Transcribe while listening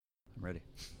I'm ready.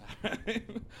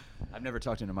 I've never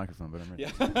talked into a microphone, but I'm ready. Yeah.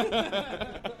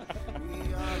 We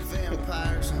are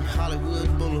vampires on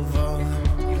Hollywood Boulevard,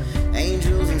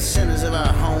 angels and sinners of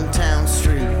our hometown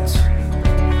streets.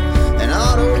 An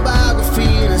autobiography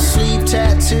and a sleeve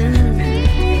tattoo,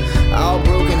 all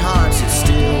broken hearts that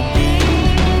still beat.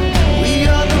 We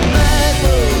are the bad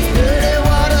boys, dirty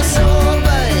water, soul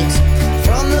banks,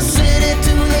 from the city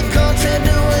to the country,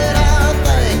 doing our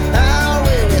thing. How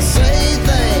will we say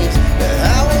things?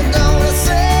 How we gonna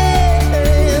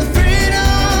say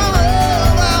freedom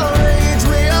of our age?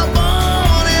 We are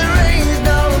born and raised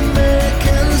on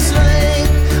American slang,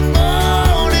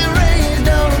 born and raised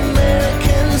on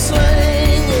American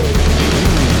slang.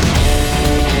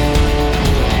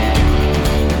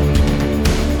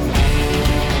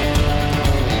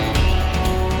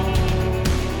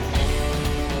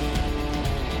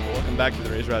 Welcome back to the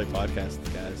Raise Rally Podcast,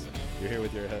 guys. You're here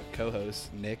with your co-hosts,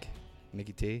 Nicky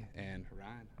T, and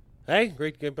Ryan. Hey,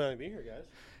 great to get back to be here, guys.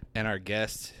 And our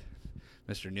guest,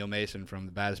 Mr. Neil Mason from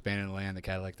the baddest band in the land, the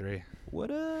Cadillac 3.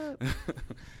 What up?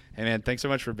 Hey, man, thanks so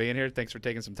much for being here. Thanks for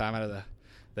taking some time out of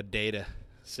the day to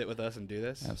sit with us and do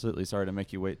this. Absolutely. Sorry to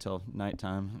make you wait till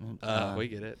nighttime. We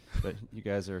get it. But you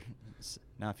guys are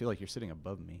now. I feel like you're sitting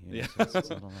above me. You know, Yeah. so it's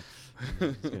not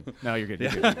it's good. No, you're good.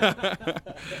 You're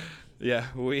Yeah.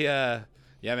 good.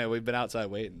 Yeah, man, we've been outside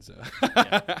waiting. So.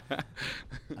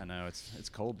 I know it's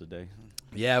cold today.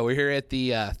 Yeah, we're here at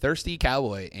the Thirsty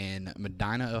Cowboy in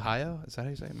Medina, Ohio. Is that how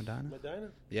you say it, Medina? Medina?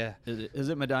 Yeah. Is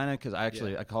it Medina? Because I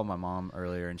Yeah. called my mom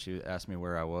earlier and she asked me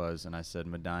where I was and I said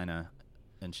Medina,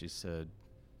 and she said,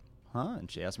 "Huh?" And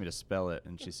she asked me to spell it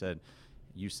and she said,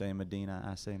 "You say Medina,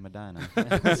 I say Medina."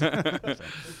 It's Medina.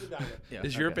 Yeah,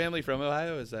 Is your okay. family from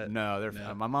Ohio? Is that No, they're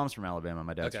No. my mom's from Alabama.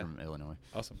 My dad's Okay. from Illinois.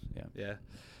 awesome? Yeah. Yeah.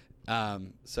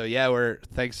 So yeah, we're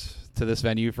thanks to this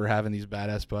venue for having these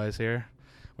badass boys here.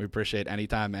 We appreciate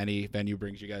anytime any venue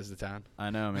brings you guys to town. I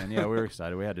know, man. Yeah, we were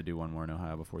excited. We had to do one more in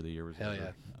Ohio before the year was Hell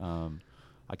over.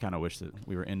 I kind of wish that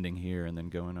we were ending here and then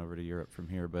going over to Europe from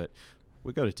here, but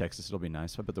we go to Texas. It'll be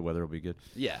nice. I bet the weather will be good.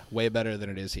 Yeah, way better than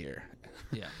it is here.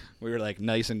 Yeah. We were like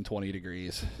nice and 20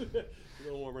 degrees. A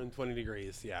little warmer than 20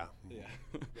 degrees, yeah. Yeah.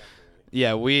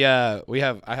 Definitely. Yeah,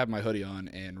 I have my hoodie on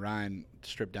and Ryan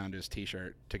stripped down to his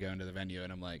t-shirt to go into the venue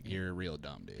and I'm like, "You're real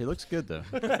dumb, dude." He looks good, though.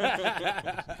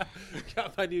 Got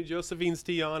my new Josephine's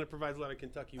tee on. It provides a lot of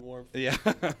Kentucky warmth. Yeah.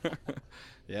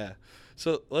 Yeah.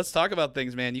 So let's talk about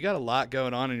things, man. You got a lot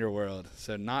going on in your world.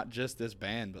 So not just this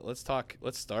band, but let's start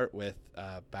with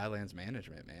Badlands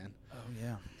Management, man. Oh,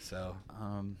 yeah. So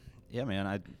Yeah,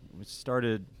 man. We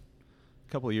started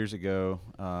a couple of years ago.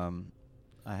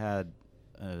 I had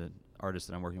an artist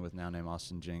that I'm working with now named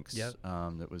Austin Jinx. Yep.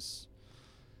 That was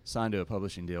signed to a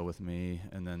publishing deal with me,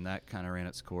 and then that kind of ran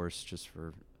its course just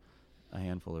for a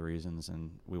handful of reasons, and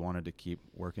we wanted to keep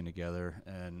working together,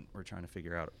 and we're trying to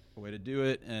figure out a way to do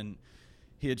it. And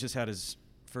he had just had his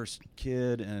first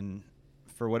kid, and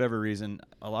for whatever reason,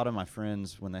 a lot of my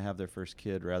friends, when they have their first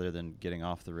kid, rather than getting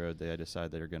off the road, they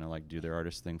decide they're going to like do their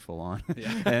artist thing full on.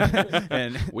 Yeah.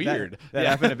 and Weird. That Yeah.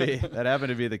 happened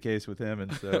to be the case with him,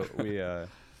 and so we, I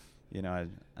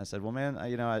said, well, man,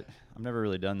 I've never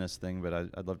really done this thing, but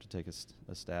I'd love to take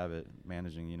a stab at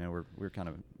managing. You know, we're kind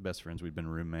of best friends. We've been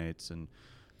roommates, and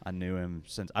I knew him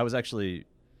since I was actually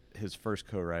his first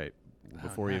co-write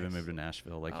before he even nice. moved to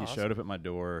Nashville. Like he Awesome. showed up at my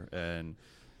door and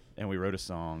we wrote a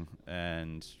song,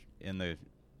 and in the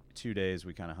 2 days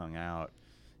we kind of hung out,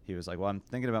 he was like, "Well, I'm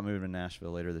thinking about moving to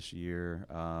Nashville later this year."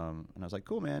 And I was like,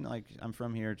 "Cool, man. Like, I'm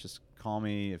from here. Just call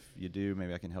me if you do.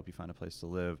 Maybe I can help you find a place to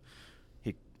live."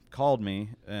 He called me,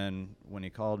 and when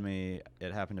he called me,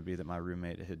 it happened to be that my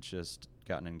roommate had just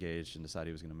gotten engaged and decided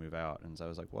he was going to move out. And so I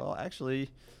was like, "Well,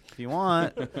 actually, if you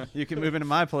want, you can move into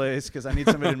my place because I need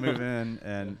somebody to move in."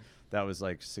 And that was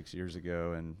like 6 years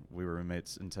ago, and we were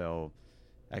roommates until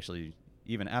actually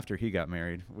even after he got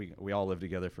married. We all lived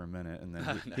together for a minute, and then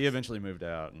Nice. he eventually moved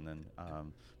out. And then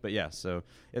but yeah, so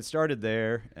it started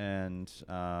there, and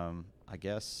I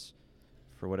guess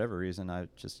for whatever reason I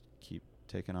just keep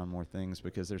taking on more things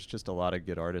because there's just a lot of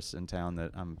good artists in town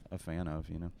that I'm a fan of,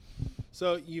 you know.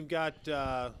 So you've got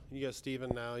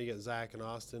Steven now, you got Zach and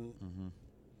Austin. Mm-hmm.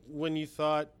 When you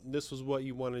thought this was what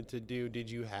you wanted to do, did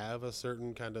you have a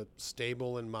certain kind of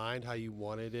stable in mind how you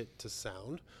wanted it to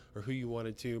sound or who you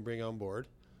wanted to bring on board?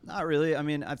 Not really. I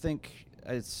mean, I think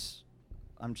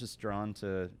I'm just drawn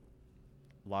to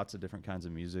lots of different kinds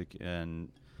of music, and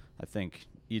I think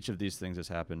each of these things has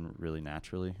happened really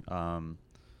naturally.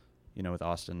 You know, with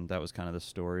Austin, that was kind of the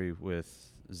story.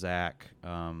 With Zach,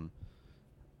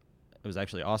 it was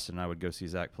actually Austin and I would go see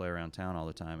Zach play around town all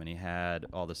the time, and he had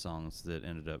all the songs that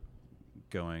ended up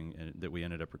going and that we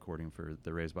ended up recording for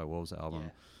the Raised by Wolves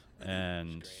album.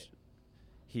 And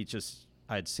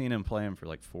I had seen him play him for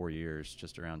like 4 years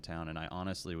just around town, and I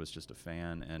honestly was just a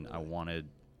fan, and I wanted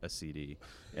a CD.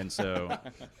 And so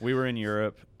we were in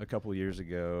Europe a couple years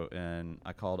ago, and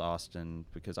I called Austin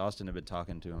because Austin had been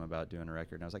talking to him about doing a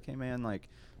record, and I was like, hey man, like,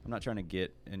 I'm not trying to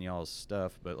get in y'all's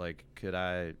stuff, but like, could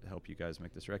I help you guys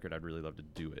make this record? I'd really love to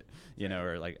do it, you know,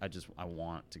 or like, I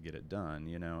want to get it done,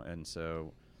 you know. And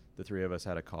so the three of us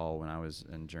had a call when I was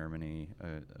in Germany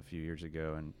a few years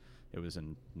ago, and it was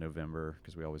in November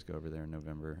because we always go over there in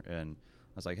November. And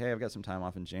I was like, hey, I've got some time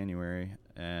off in January,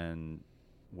 and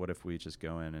what if we just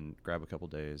go in and grab a couple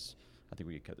days? I think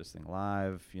we could cut this thing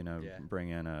live, you know, bring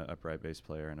in a upright bass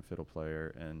player and a fiddle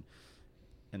player.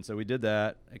 And so we did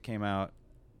that. It came out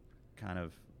kind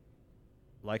of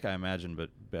like I imagined, but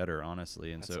better,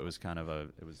 honestly. And so it was kind of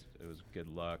it was good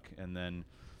luck. And then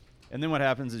what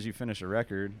happens is you finish a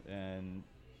record, and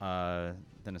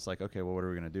then it's like, okay, well, what are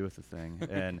we going to do with the thing?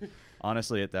 And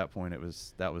honestly, at that point,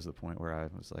 that was the point where I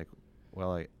was like,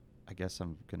 well, I guess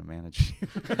I'm going to manage you.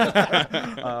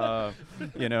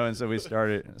 You know. And so we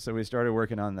started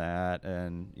working on that,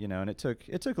 and, you know, and it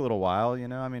took a little while, you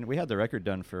know. I mean, we had the record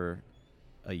done for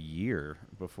a year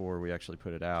before we actually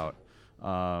put it out.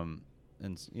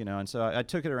 And, you know, and so I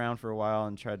took it around for a while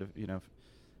and tried to, you know,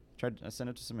 I sent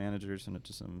it to some managers, sent it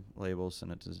to some labels,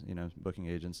 sent it to, you know, booking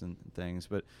agents and things.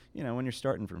 But, you know, when you're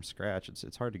starting from scratch,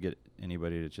 it's hard to get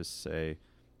anybody to just say,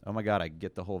 oh my God, I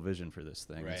get the whole vision for this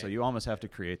thing. Right. So you almost have to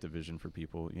create the vision for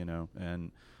people, you know.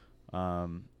 And,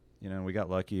 you know, we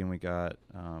got lucky, and we got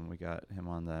him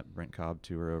on that Brent Cobb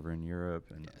tour over in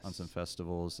Europe and on some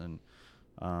festivals, and,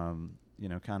 you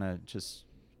know, kind of just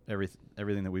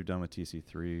everything that we've done with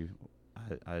TC3,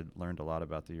 I learned a lot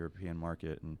about the European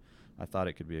market, and I thought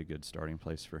it could be a good starting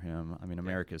place for him. I mean,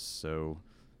 America's so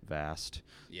vast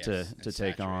to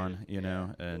take on, you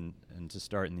know, and to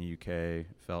start in the UK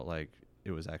felt like it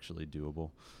was actually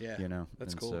doable, you know.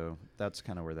 That's cool. So that's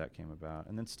kind of where that came about.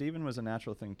 And then Steven was a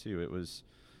natural thing too. It was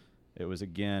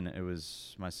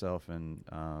myself and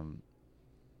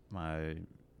my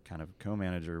kind of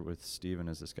co-manager with Steven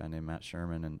is this guy named Matt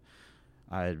Sherman, and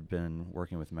I had been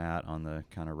working with Matt on the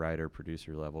kind of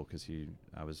writer-producer level because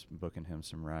I was booking him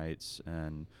some rights,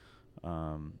 and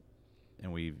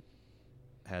we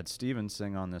had Steven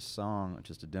sing on this song,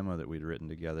 just a demo that we'd written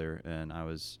together, and I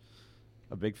was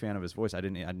a big fan of his voice. I'd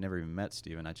never even met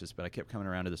Steven. But I kept coming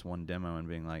around to this one demo and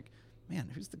being like, man,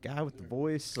 who's the guy with the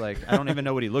voice? Like, I don't even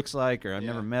know what he looks like, or I've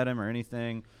never met him or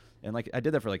anything. And like, I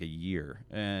did that for like a year,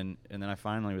 and then I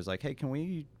finally was like, hey, can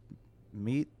we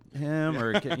meet him,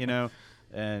 or you know?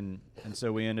 And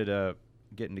so we ended up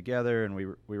getting together, and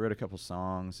we wrote a couple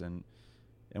songs, and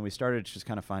we started to just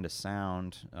kind of find a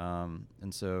sound.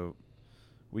 And so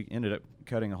we ended up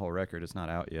cutting a whole record. It's not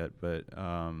out yet, but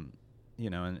you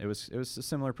know, and it was a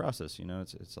similar process. You know,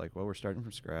 it's like, well, we're starting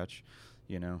from scratch,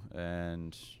 you know,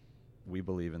 and we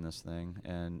believe in this thing,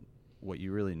 and what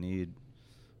you really need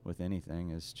with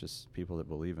anything is just people that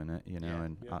believe in it, you know.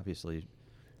 And obviously,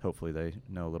 hopefully they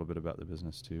know a little bit about the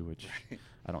business too, which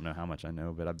I don't know how much I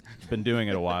know, but I've been doing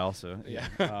it a while. So,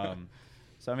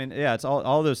 so I mean, it's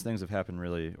all those things have happened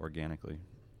really organically.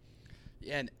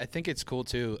 Yeah. And I think it's cool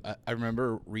too. I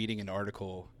remember reading an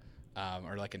article,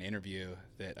 or like an interview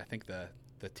that I think the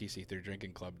TC3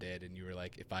 Drinking Club did. And you were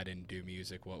like, if I didn't do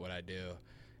music, what would I do?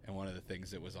 And one of the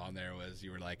things that was on there was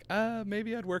you were like,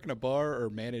 maybe I'd work in a bar or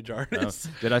manage artists.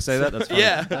 Oh, did I say that? That's funny.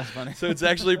 Yeah. That's funny. So it's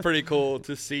actually pretty cool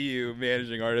to see you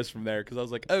managing artists from there, because I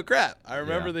was like, oh crap, I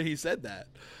remember that he said that.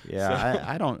 Yeah, so.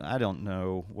 I don't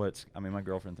know I mean, my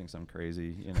girlfriend thinks I'm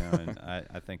crazy, you know, and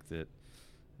I think that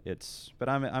but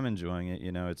I'm enjoying it,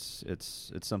 you know.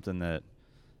 It's something that,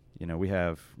 you know, we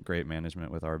have great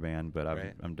management with our band, but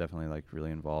I'm definitely like really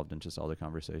involved in just all the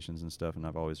conversations and stuff, and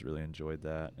I've always really enjoyed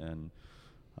that, and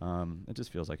it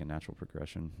just feels like a natural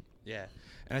progression. Yeah.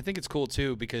 And I think it's cool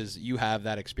too, because you have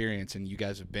that experience, and you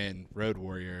guys have been road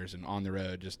warriors and on the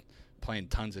road just playing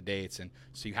tons of dates, and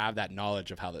so you have that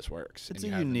knowledge of how this works. It's a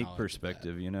unique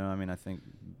perspective, you know. I mean, I think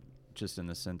just in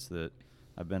the sense that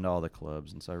I've been to all the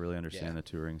clubs, and so I really understand the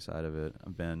touring side of it.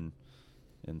 I've been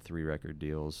in 3 record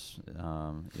deals,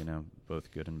 you know,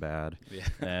 both good and bad,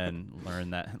 and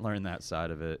learn that side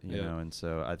of it, you know. And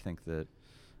so I think that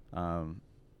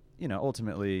you know,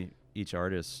 ultimately each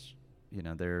artist, you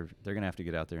know, they're gonna have to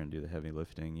get out there and do the heavy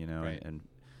lifting, you know,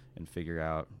 and figure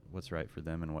out what's right for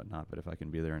them and whatnot. But if I can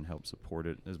be there and help support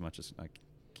it as much as I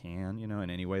can, you know,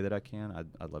 in any way that I can,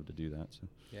 I'd love to do that. So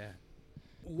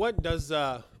what does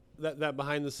that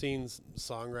behind the scenes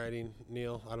songwriting,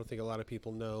 Neil? I don't think a lot of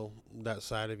people know that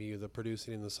side of you, the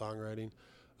producing and the songwriting.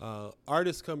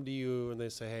 artists come to you and they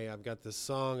say, hey, I've got this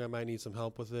song, I might need some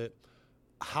help with it.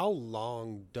 How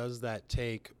long does that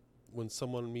take when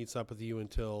someone meets up with you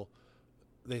until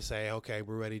they say, okay,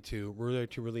 we're ready to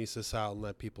release this out and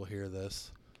let people hear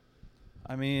this?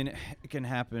 I mean, it can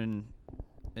happen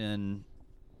in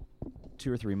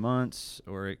 2 or 3 months,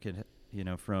 or it could,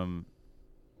 from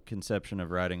conception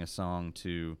of writing a song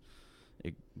to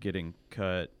it getting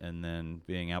cut and then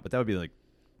being out. But that would be like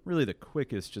really the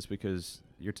quickest, just because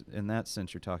in that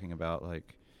sense you're talking about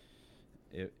like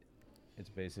it's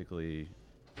basically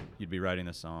you'd be writing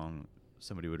the song,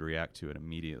 somebody would react to it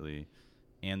immediately,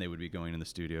 and they would be going in the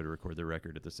studio to record the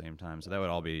record at the same time. So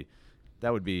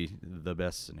that would be the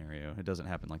best scenario. It doesn't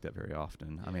happen like that very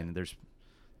often. Yeah. I mean,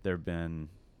 there have been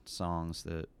songs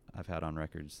that I've had on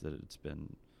records that it's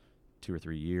been 2 or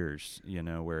 3 years,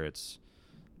 where it's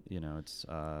I'm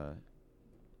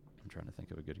trying to think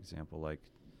of a good example, like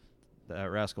that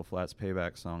Rascal Flatts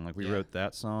Payback song. Like we wrote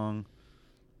that song,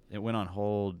 it went on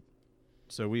hold.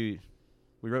 So we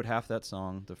wrote half that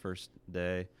song the first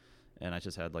day, and I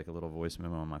just had like a little voice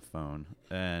memo on my phone,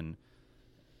 and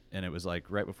it was like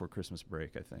right before Christmas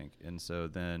break, I think. And so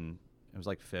then it was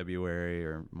like February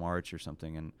or March or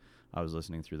something, and I was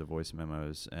listening through the voice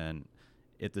memos, and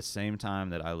at the same time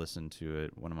that I listened to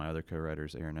it, one of my other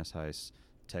co-writers, Aaron S. Heiss,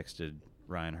 texted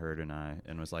Ryan Hurd and I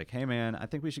and was like, hey man, I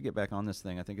think we should get back on this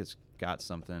thing. I think it's got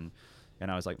something.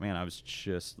 And I was like, man, I was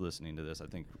just listening to this. I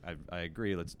think I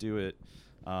agree. Let's do it.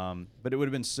 But it would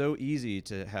have been so easy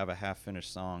to have a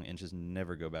half-finished song and just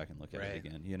never go back and look at it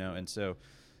again, And so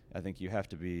I think you have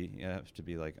to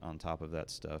be like on top of that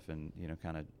stuff and,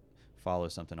 kind of follow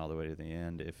something all the way to the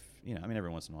end. If, every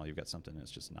once in a while you've got something that's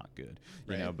just not good,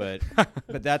 but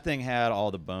that thing had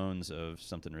all the bones of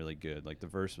something really good. Like the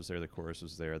verse was there, the chorus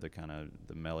was there, the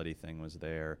melody thing was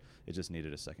there. It just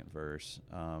needed a second verse.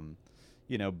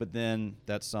 But then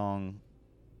that song,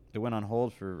 it went on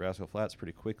hold for Rascal Flatts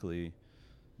pretty quickly,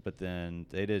 but then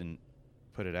they didn't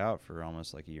put it out for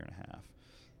almost like a year and a half,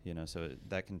 so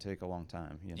that can take a long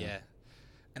time, Yeah.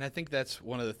 And I think that's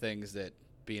one of the things that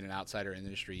being an outsider in the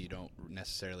industry, you don't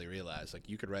necessarily realize. Like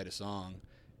you could write a song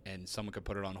and someone could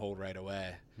put it on hold right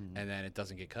away, and then it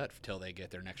doesn't get cut until they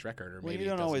get their next record, or maybe you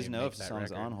don't always know if the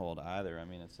song's on hold either. I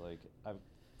mean, it's like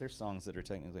there's songs that are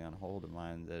technically on hold of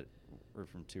mine that were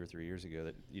from 2 or 3 years ago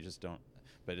that you just don't.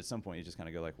 But at some point, you just kind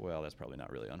of go like, well, that's probably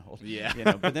not really on hold.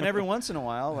 Yeah. But then every once in a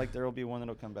while, like there will be one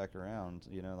that'll come back around.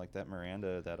 Like that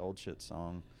Miranda, that old shit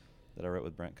song that I wrote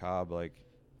with Brent Cobb, like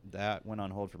that went on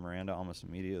hold for Miranda almost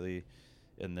immediately,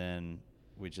 and then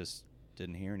we just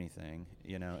didn't hear anything.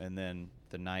 And then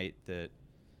the night that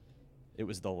it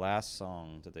was the last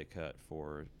song that they cut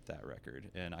for that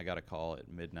record, and I got a call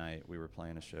at midnight. We were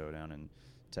playing a show down in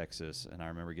Texas, and I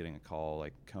remember getting a call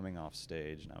like coming off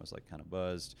stage, and I was like kind of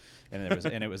buzzed, and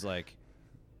it was like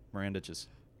Miranda just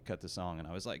cut the song, and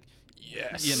I was like,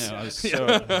 yes, I was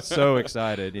so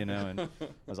excited, and I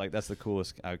was like, that's the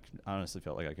coolest. I honestly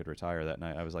felt like I could retire that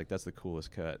night. I was like, that's the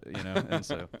coolest cut, and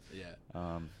so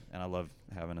and I love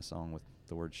having a song with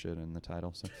the word shit in the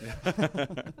title. So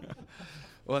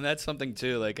well, and that's something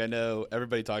too. Like I know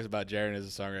everybody talks about Jaron as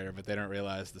a songwriter, but they don't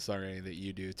realize the songwriting that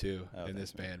you do too in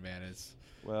this band, man. It's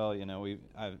well,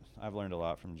 I've learned a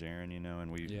lot from Jaron,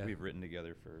 and we've written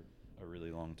together for a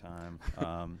really long time.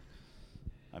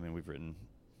 I mean, we've written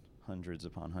hundreds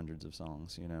upon hundreds of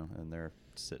songs, and they're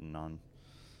sitting on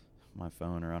my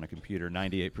phone or on a computer,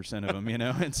 98% of them,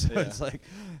 and so it's like,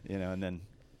 and then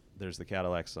there's the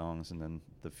Cadillac songs, and then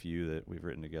the few that we've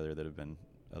written together that have been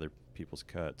other people's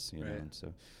cuts, know, and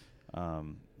so,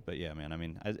 but yeah, man, I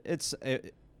mean, I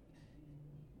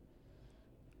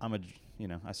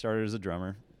started as a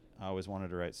drummer. I always wanted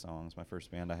to write songs. My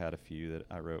first band, I had a few that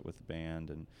I wrote with the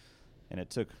band, and it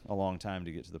took a long time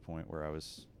to get to the point where I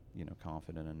was,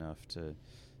 confident enough to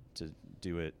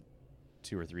do it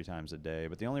 2 or 3 times a day.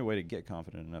 But the only way to get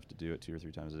confident enough to do it 2 or 3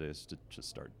 times a day is to just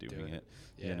start doing it.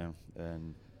 And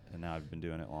now I've been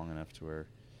doing it long enough to where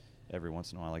every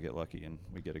once in a while I get lucky and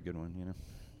we get a good one,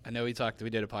 I know we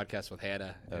did a podcast with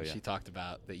Hannah, and she talked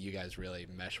about that you guys really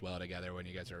mesh well together when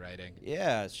you guys are writing.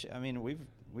 Yeah, I mean, we've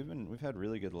had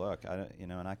really good luck.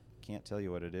 And I can't tell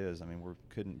you what it is. I mean, we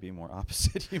couldn't be more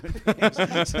opposite human beings.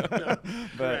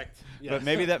 Correct. But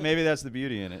maybe that's the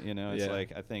beauty in it. It's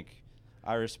like, I think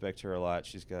I respect her a lot.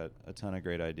 She's got a ton of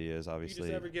great ideas. Obviously,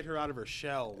 you just never get her out of her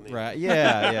shell. Right?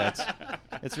 Yeah.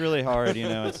 It's really hard.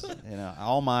 It's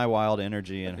all my wild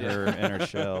energy in her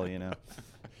shell.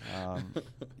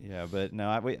 But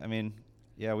no,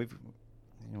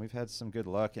 we've had some good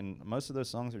luck, and most of those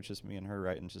songs are just me and her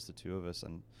writing, just the two of us,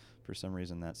 and for some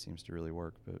reason that seems to really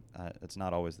work. But it's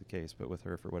not always the case. But with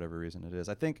her, for whatever reason, it is.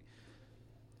 I think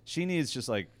she needs just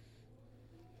like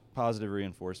positive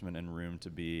reinforcement and room to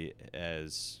be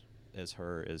as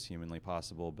her as humanly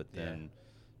possible, but then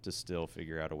to still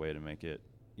figure out a way to make it,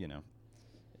 you know,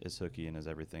 as hooky and as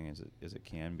everything as it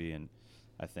can be. And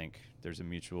I think there's a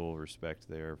mutual respect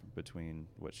there between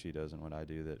what she does and what I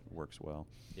do that works well.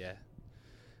 Yeah.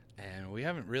 And we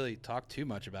haven't really talked too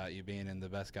much about you being in the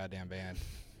best goddamn band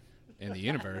in the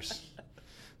universe.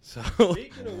 So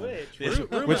Speaking of which,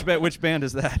 Which band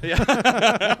is that?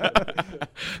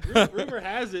 rumor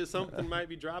has it something might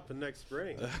be dropping next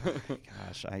spring.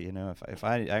 Gosh, if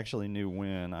I actually knew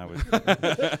when, I would.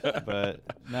 But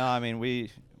no, I mean we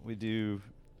do,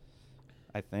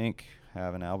 I think,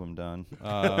 have an album done.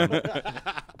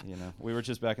 You know, we were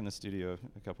just back in the studio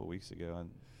a couple of weeks ago, and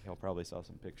y'all probably saw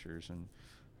some pictures,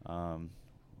 and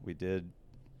we did.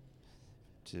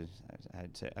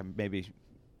 I'd say maybe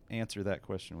answer that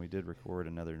question. We did record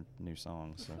another new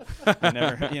song, so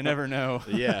you never know.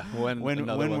 Yeah, when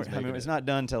it's not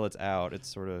done till it's out. It's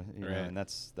sort of you know, Right. and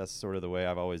that's sort of the way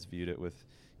I've always viewed it with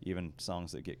even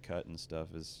songs that get cut and stuff.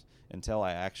 Is until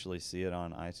I actually see it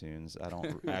on iTunes, I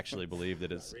don't actually believe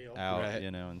that it's Real. out. Right.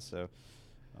 You know, and so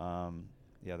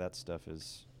yeah, that stuff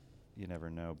is you never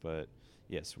know. But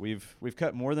yes, we've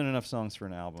cut more than enough songs for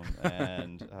an album,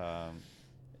 and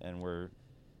we're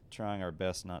trying our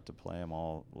best not to play them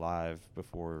all live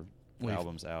before the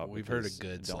album's out. We've heard a because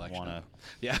good don't selection. wanna-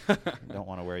 Yeah. don't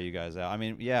want to wear you guys out. I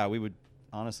mean, yeah, we would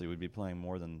honestly we'd be playing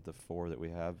more than the 4 that we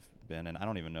have been, and I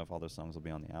don't even know if all those songs will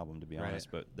be on the album, to be Right. honest.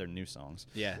 But they're new songs.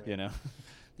 Yeah. You know.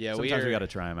 Yeah, Sometimes we got to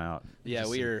try them out. Yeah,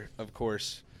 Just we see. are, of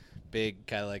course, big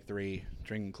Cadillac 3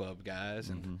 drinking club guys,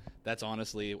 and Mhm. that's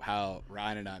honestly how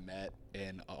Ryan and I met,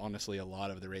 and honestly a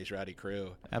lot of the Raise Rowdy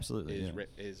crew Absolutely. is Yeah.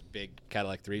 is big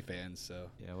Cadillac 3 fans, so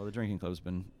Yeah, well, the drinking club's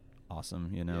been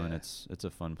awesome, you know, and Yeah. it's a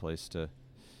fun place to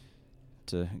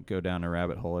go down a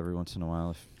rabbit hole every once in a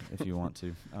while if you want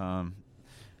to.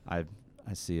 I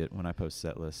see it when I post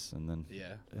set lists, and then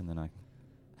yeah.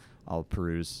 I'll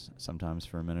peruse sometimes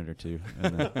for a minute or two,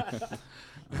 and then,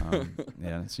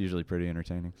 yeah, it's usually pretty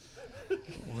entertaining.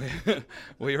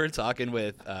 We were talking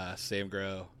with Sam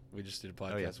Groh. We just did a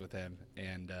podcast Oh, yeah. with him,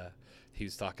 and he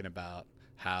was talking about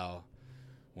how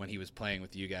when he was playing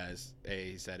with you guys,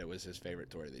 he said it was his favorite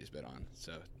tour that he's been on.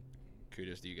 So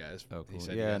kudos to you guys. Oh, He cool.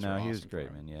 said you Yeah, guys no, were he was awesome for great,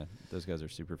 him. man. Yeah, those guys are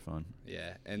super fun.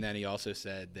 Yeah, and then he also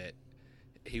said that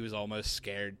he was almost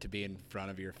scared to be in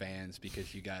front of your fans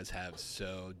because you guys have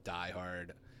so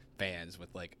diehard fans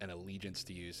with like an allegiance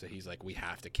to you. So he's like, we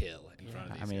have to kill in front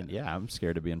of these I mean, guys. yeah, I'm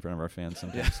scared to be in front of our fans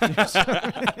sometimes.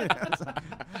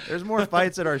 There's more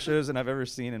fights at our shows than I've ever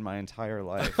seen in my entire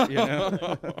life. You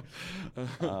know.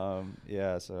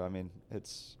 Yeah, so I mean,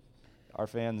 it's our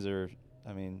fans are.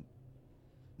 I mean,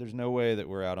 there's no way that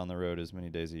we're out on the road as many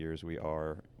days a year as we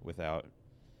are without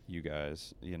you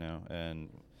guys. You know, and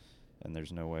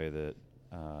there's no way that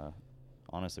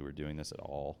honestly we're doing this at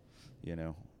all. You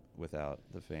know, without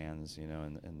the fans, you know,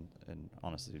 and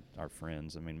honestly our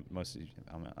friends. I mean,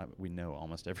 we know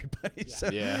almost everybody. So,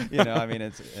 Yeah. you know, I mean,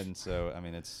 it's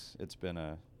been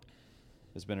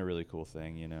a really cool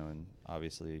thing, you know, and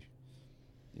obviously,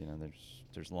 you know,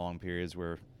 there's long periods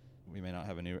where we may not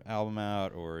have a new album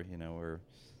out, or you know, where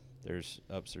there's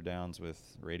ups or downs with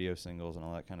radio singles and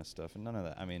all that kind of stuff, and none of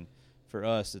that. I mean, for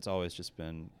us, it's always just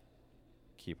been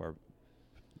keep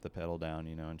the pedal down,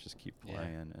 you know, and just keep Yeah.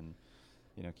 playing and,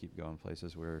 you know, keep going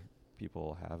places where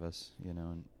people have us, you know,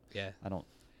 and Yeah.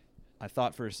 I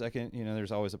thought for a second, you know,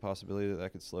 there's always a possibility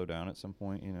that could slow down at some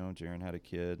point, you know. Jaron had a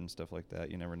kid and stuff like that.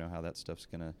 You never know how that stuff's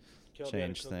going to Kelby had a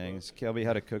change cookbook. things. Kelby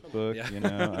had a cookbook, Yeah. you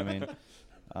know, I mean,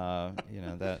 you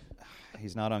know, that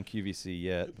he's not on QVC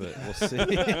yet, but we'll see.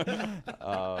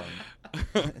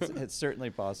 It's certainly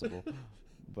possible,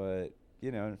 but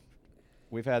you know,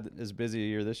 we've had as busy a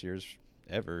year this year as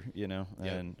ever, you know,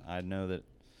 Yep. and I know that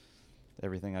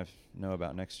everything I know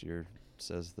about next year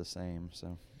says the same.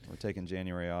 So we're taking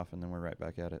January off, and then we're right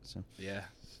back at it. So Yeah.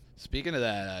 Speaking of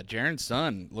that, Jaron's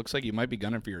son looks like you might be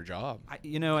gunning for your job.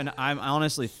 you know, and I'm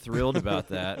honestly thrilled about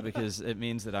that because it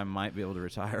means that I might be able to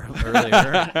retire earlier. You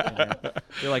know, I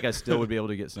feel like I still would be able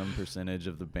to get some percentage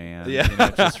of the band, Yeah. you know,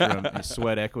 just from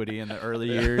sweat equity in the early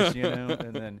years, you know,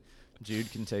 and then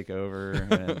Jude can take over,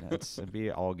 and it'd be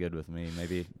all good with me.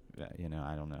 Maybe, you know,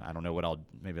 I don't know what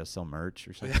maybe I'll sell merch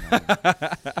or something.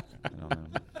 I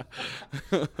don't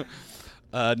know.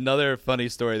 Another funny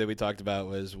story that we talked about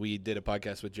was we did a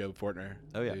podcast with Joe Fortner,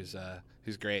 Oh, yeah.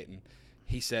 who's great, and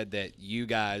he said that you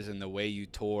guys and the way you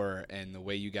tour and the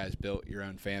way you guys built your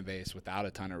own fan base without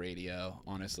a ton of radio,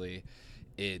 honestly,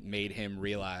 it made him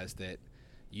realize that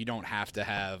you don't have to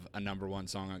have a #1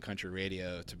 song on country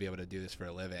radio to be able to do this for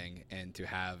a living and to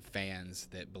have fans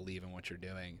that believe in what you're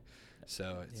doing.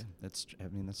 So it's,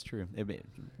 that's true.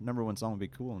 #1 song would be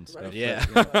cool and stuff. Right.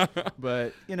 yeah.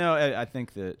 But I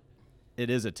think that it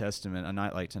is a testament. A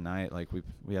night like tonight, like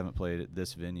we haven't played at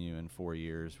this venue in 4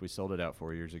 years. We sold it out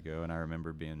 4 years ago, and I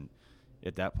remember being,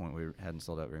 at that point, we hadn't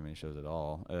sold out very many shows at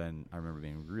all, and I remember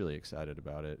being really excited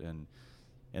about it. And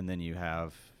then you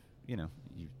have, you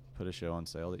put a show on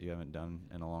sale that you haven't done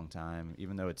in a long time,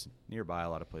 even though it's nearby a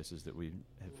lot of places that we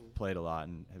have played a lot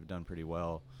and have done pretty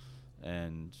well,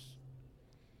 and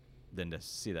then to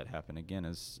see that happen again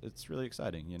it's really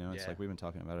exciting. It's like we've been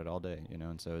talking about it all day,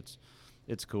 and so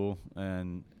it's cool.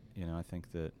 And I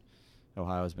think that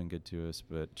Ohio's been good to us,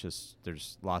 but just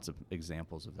there's lots of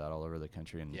examples of that all over the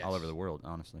country and all over the world,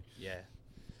 honestly. Yeah,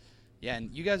 and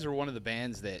you guys are one of the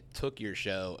bands that took your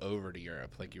show over to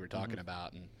Europe, like you were talking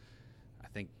about, and I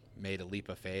think made a leap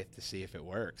of faith to see if it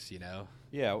works.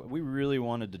 Yeah, we really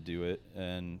wanted to do it,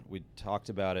 and we talked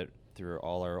about it through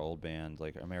all our old band,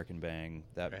 like American Bang.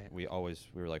 That Right. we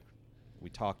were like, we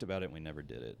talked about it and we never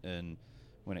did it. And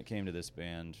when it came to this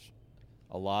band,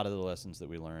 a lot of the lessons that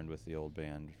we learned with the old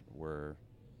band were,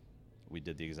 we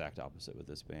did the exact opposite with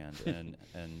this band.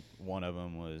 and one of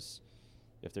them was,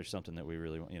 if there's something that we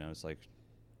really want, it's like,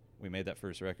 we made that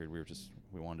first record,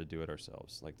 we wanted to do it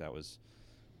ourselves. Like that was,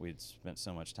 we'd spent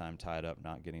so much time tied up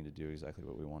not getting to do exactly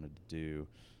what we wanted to do.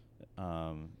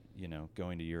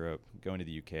 Going to Europe, going to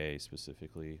the UK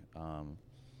specifically,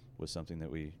 was something that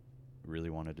we really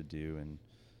wanted to do, and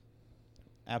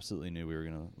absolutely knew we were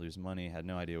going to lose money. Had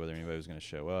no idea whether anybody was going to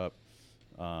show up,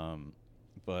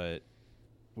 but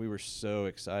we were so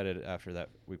excited after that.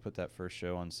 We put that first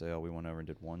show on sale. We went over and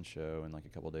did one show and like a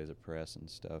couple of days of press and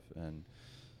stuff, and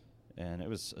it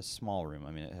was a small room.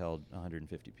 I mean, it held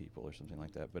 150 people or something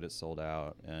like that, but it sold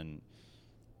out. And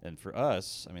for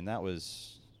us, I mean,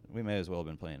 we may as well have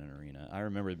been playing an arena. I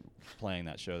remember playing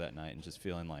that show that night and just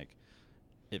feeling like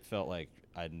it felt like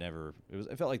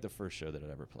it felt like the first show that I'd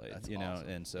ever played. That's awesome.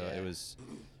 And so it was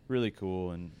really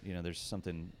cool. And there's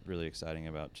something really exciting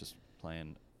about just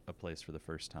playing a place for the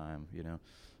first time.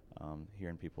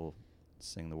 Hearing people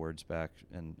sing the words back,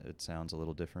 and it sounds a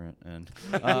little different, and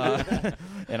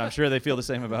and I'm sure they feel the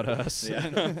same about us.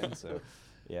 And so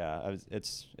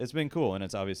it's been cool, and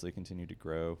it's obviously continued to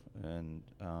grow. And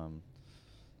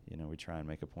we try and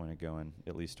make a point of going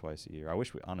at least twice a year. I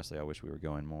wish we were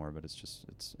going more, but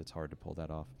it's hard to pull that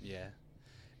off. Yeah.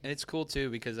 And it's cool too,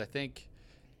 because I think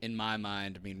in my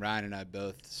mind, I mean, Ryan and I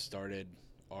both started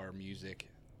our music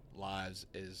lives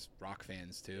as rock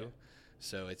fans too. Yeah.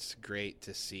 So it's great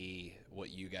to see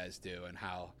what you guys do, and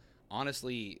how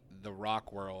honestly the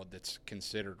rock world that's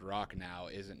considered rock now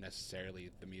isn't necessarily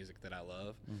the music that I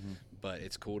love, but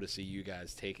it's cool to see you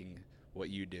guys taking what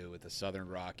you do with the southern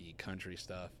rocky country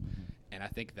stuff. And I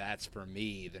think that's, for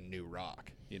me, the new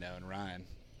rock, and Ryan,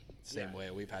 same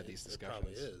way we've had these discussions.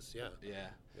 It probably is,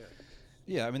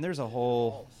 Yeah, I mean, there's a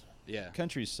whole –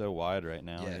 country's so wide right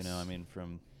now, Yes. I mean,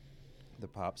 from the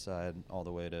pop side all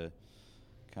the way to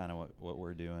kind of what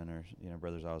we're doing, or,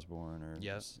 Brothers Osborne,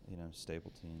 or,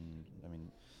 Stapleton. I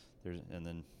mean, and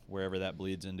then wherever that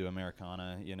bleeds into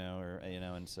Americana,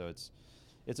 and so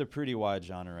it's a pretty wide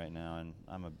genre right now, and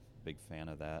I'm a big fan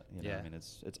of that. I mean,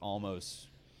 it's almost,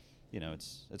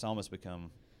 it's almost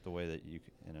become the way that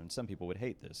and some people would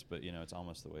hate this, but it's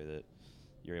almost the way that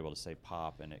you're able to say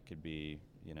pop, and it could be,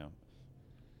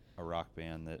 a rock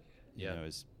band that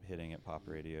is hitting at pop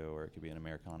radio, or it could be an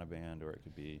Americana band, or it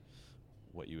could be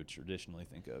what you would traditionally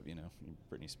think of,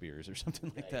 Britney Spears or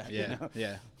something like that.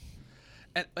 Yeah.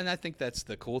 And I think that's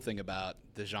the cool thing about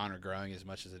the genre growing as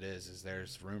much as it is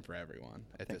there's room for everyone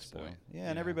at this point. Yeah,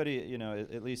 and everybody,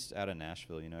 at least out of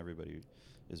Nashville, everybody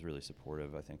is really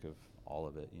supportive, I think, of all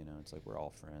of it. It's like we're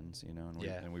all friends,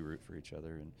 and we root for each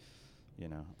other, and,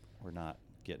 we're not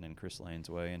getting in Chris Lane's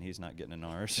way, and he's not getting in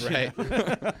ours. Right.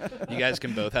 You guys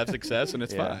can both have success, and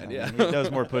it's fine. Yeah. I mean, he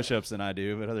does more push-ups than I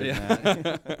do, but other than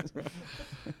that.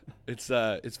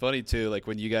 It's funny too, like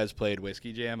when you guys played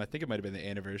Whiskey Jam, I think it might have been the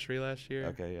anniversary last year.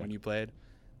 Okay, yeah. When you played,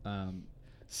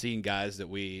 seeing guys that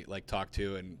we like talked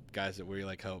to, and guys that we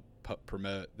like help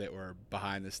promote, that were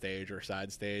behind the stage or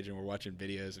side stage, and we're watching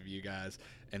videos of you guys,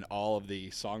 and all of the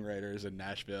songwriters in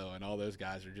Nashville and all those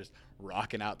guys are just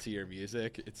rocking out to your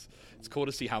music. It's cool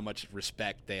to see how much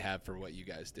respect they have for what you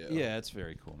guys do. Yeah, it's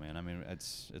very cool, man. I mean,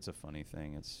 it's a funny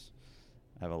thing.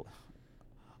 I have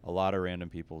a lot of random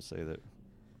people say that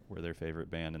we're their favorite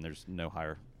band, and there's no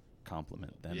higher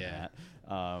compliment than that.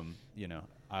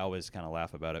 I always kind of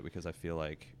laugh about it, because I feel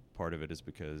like part of it is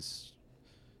because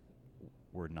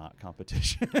we're not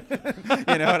competition.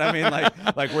 You know what I mean?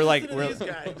 Like we're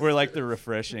like the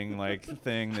refreshing like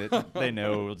thing that they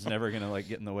know is never gonna like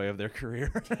get in the way of their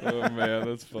career. Oh man,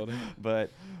 that's funny.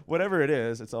 But whatever it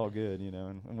is, it's all good, you know,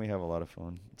 and we have a lot of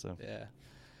fun. So Yeah.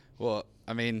 Well,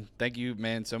 I mean, thank you,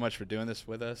 man, so much for doing this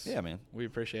with us. yeah, man. We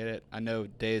appreciate it. I know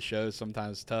day of shows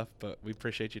sometimes tough, but we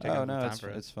appreciate you taking Oh the no, time for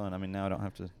it's us. fun. I mean, now I don't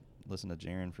have to listen to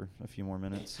Jaron for a few more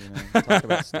minutes, you know, talk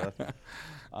about stuff,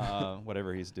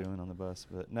 whatever he's doing on the bus.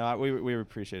 But no, we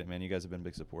appreciate it, man. You guys have been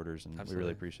big supporters, and Absolutely. we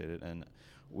really appreciate it. And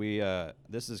we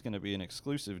this is going to be an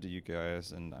exclusive to you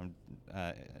guys, and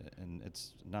and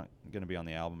it's not going to be on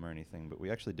the album or anything. But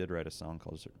we actually did write a song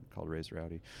called Raised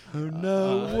Rowdy. Oh,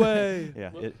 no way.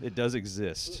 Yeah, it does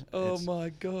exist. Oh, It's- my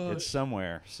God. It's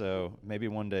somewhere, so maybe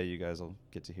one day you guys will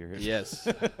get to hear it. Yes.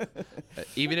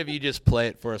 Even if you just play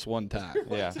it for us one time.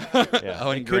 Yeah, yeah.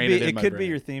 I'll It could ingrain be it in it my could be brain.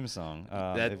 your theme song.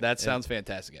 That sounds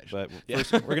fantastic, actually. But Yeah.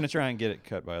 first, we're gonna try and get it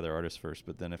cut by other artists first.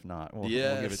 But then if not, we'll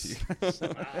give it to you guys.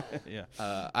 Yeah.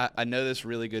 I know this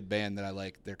really good band that I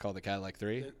like. They're called the Cadillac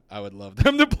 3. I would love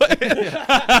them to play it.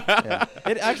 Yeah.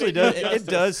 It actually does. It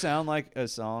does sound like a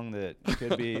song that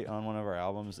could be on one of our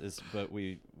albums. But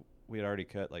we had already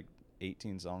cut like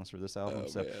 18 songs for this album, Oh,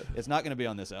 so man. it's not going to be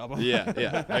on this album.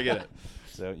 Yeah, I get it.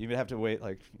 So you would have to wait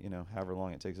like however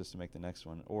long it takes us to make the next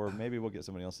one, or maybe we'll get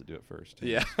somebody else to do it first.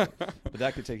 Yeah. But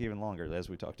that could take even longer, as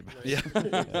we talked about. Yeah.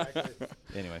 Exactly.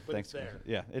 Anyway, But thanks. it's there.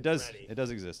 Yeah, it does. Ready. It does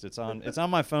exist. It's on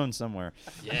my phone somewhere.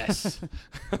 Yes.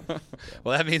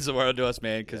 Well, that means the world to us,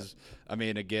 man, because, I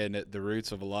mean, again, the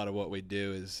roots of a lot of what we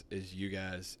do is you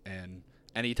guys. And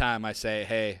anytime I say,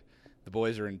 hey, the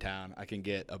boys are in town, I can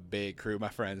get a big crew of my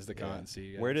friends to come and see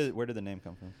you guys. Where did the name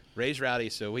come from? Raised Rowdy.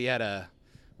 So we had a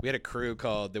crew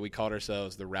that we called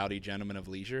ourselves the Rowdy Gentlemen of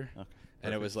Leisure. Okay.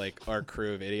 And it was like our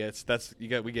crew of idiots. We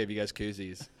gave you guys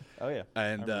koozies. Oh yeah.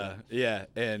 And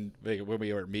and when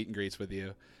we were at meet and greets with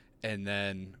you, and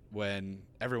then when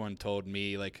everyone told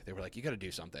me, like, they were like, you got to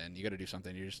do something. You're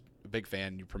just a big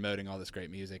fan. You're promoting all this great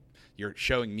music. You're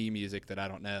showing me music that I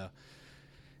don't know.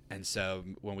 And so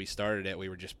when we started it, we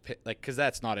were just because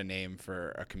that's not a name for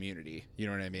a community. You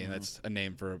know what I mean? Mm-hmm. That's a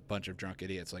name for a bunch of drunk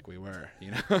idiots like we were,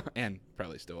 you know, and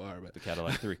probably still are. But The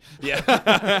Cadillac 3.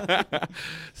 yeah.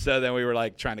 So then we were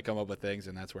like trying to come up with things,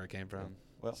 and that's where it came from.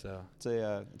 Well, So it's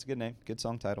a good name, good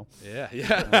song title. yeah.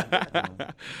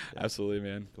 Absolutely,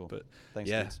 man. Cool. But Thanks,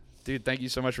 yeah, dudes. dude, thank you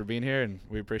so much for being here, and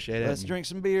we appreciate it. Let's And- drink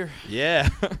some beer. Yeah.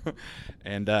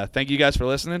 And thank you guys for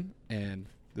listening. And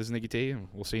this is Nicky T, and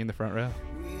we'll see you in the front row.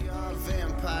 We are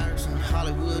vampires on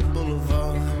Hollywood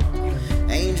Boulevard,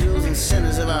 angels and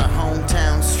sinners of our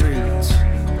hometown streets.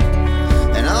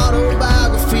 An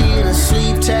autobiography and a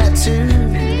sleeve tattoo.